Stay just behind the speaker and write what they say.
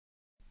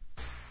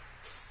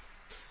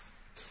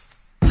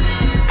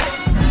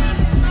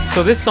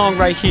So this song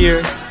right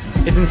here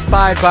is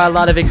inspired by a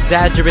lot of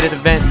exaggerated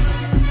events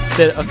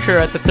that occur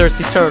at the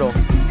Thirsty Turtle.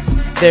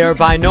 They are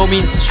by no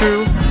means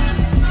true.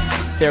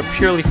 They're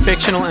purely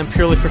fictional and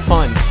purely for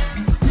fun.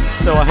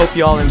 So I hope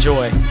you all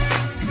enjoy.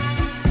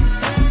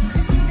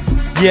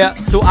 Yeah,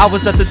 so I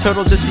was at the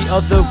Turtle just the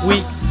other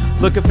week,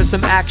 looking for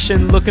some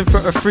action, looking for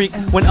a freak.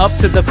 Went up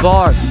to the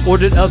bar,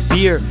 ordered a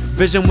beer.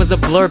 Vision was a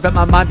blur, but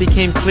my mind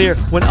became clear.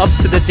 Went up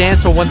to the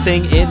dance for one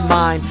thing in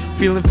mind,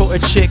 feeling for a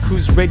chick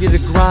who's ready to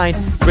grind,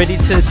 ready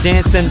to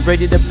dance and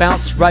ready to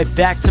bounce. Right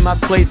back to my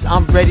place,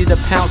 I'm ready to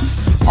pounce.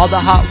 All the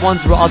hot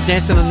ones were all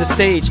dancing on the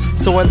stage,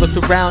 so I looked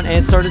around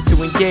and started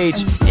to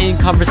engage in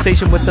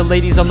conversation with the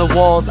ladies on the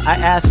walls. I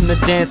asked them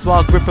to dance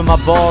while gripping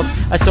my balls.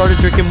 I started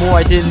drinking more,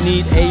 I didn't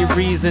need a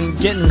reason.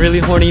 Getting really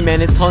horny,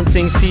 man, it's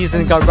hunting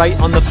season. Got right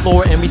on the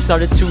floor and we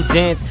started to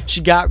dance.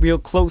 She got real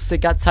close, it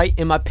got tight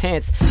in my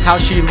pants. How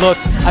she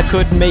looked, I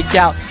couldn't make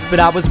out,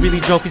 but I was really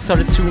drunk, we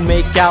started to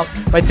make out.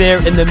 Right there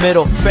in the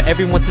middle, for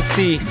everyone to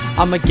see.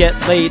 I'ma get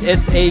laid,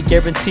 it's a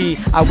guarantee.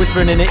 I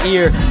whispered in her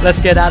ear,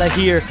 let's get out of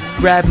here.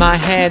 Grabbed my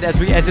hand as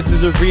we exit through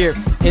the rear.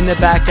 In the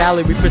back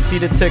alley, we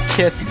proceeded to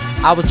kiss.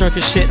 I was drunk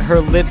as shit, her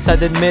lips I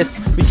did miss.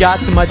 We got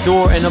to my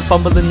door and I'm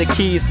fumbling the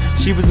keys.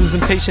 She was losing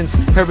patience,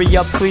 hurry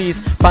up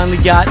please. Finally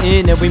got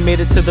in and we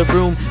made it to the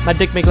room. My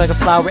dick made like a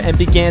flower and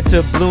began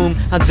to bloom.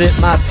 Unzipped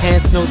my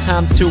pants, no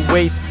time to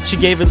waste. She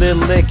gave a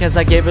little lick as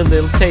I gave her a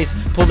little taste.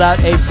 Pulled out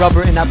a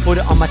rubber and I put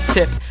it on my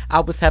tip. I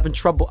was having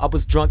trouble, I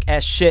was drunk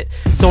as shit,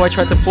 so I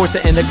tried to force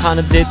it and the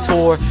condom did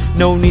tore.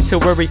 No need to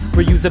worry,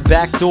 we'll use the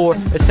back door.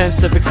 A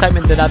sense of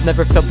excitement that I've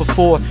never felt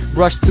before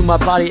rushed through my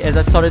body as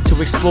I started to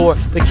explore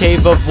the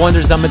cave of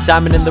wonders. I'm a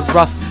diamond in the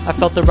rough. I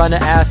felt around her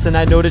ass and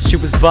I noticed she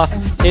was buff.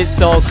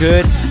 It's all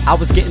good, I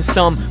was getting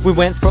some. We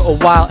went for a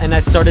while and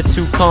I started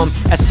to come.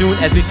 As soon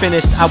as we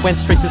finished, I went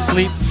straight to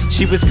sleep.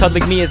 She was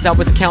cuddling me as I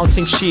was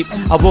counting sheep.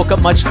 I woke up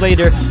much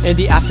later in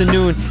the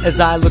afternoon. As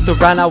I looked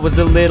around, I was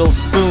a little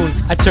spoon.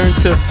 I turned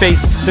to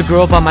face the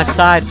girl by my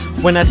side.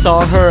 When I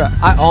saw her,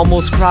 I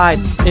almost cried.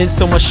 In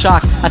so much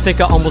shock, I think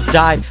I almost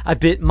died. I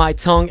bit my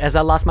tongue as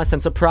I lost my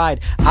sense of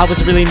pride. I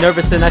was really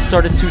nervous and I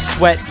started to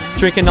sweat.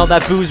 Drinking all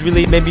that booze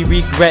really made me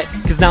regret,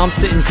 cause now I'm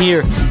sitting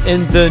here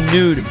in the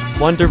nude,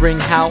 wondering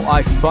how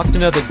I fucked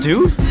another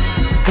dude?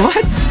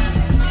 What?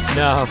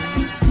 No.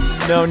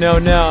 No, no,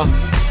 no.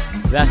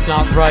 That's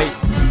not right.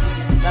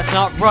 That's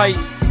not right.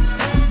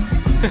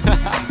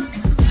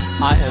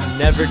 I am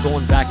never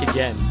going back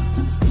again.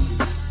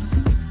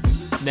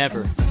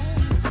 Never.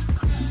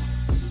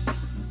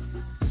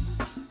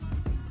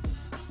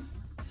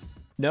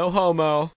 No homo.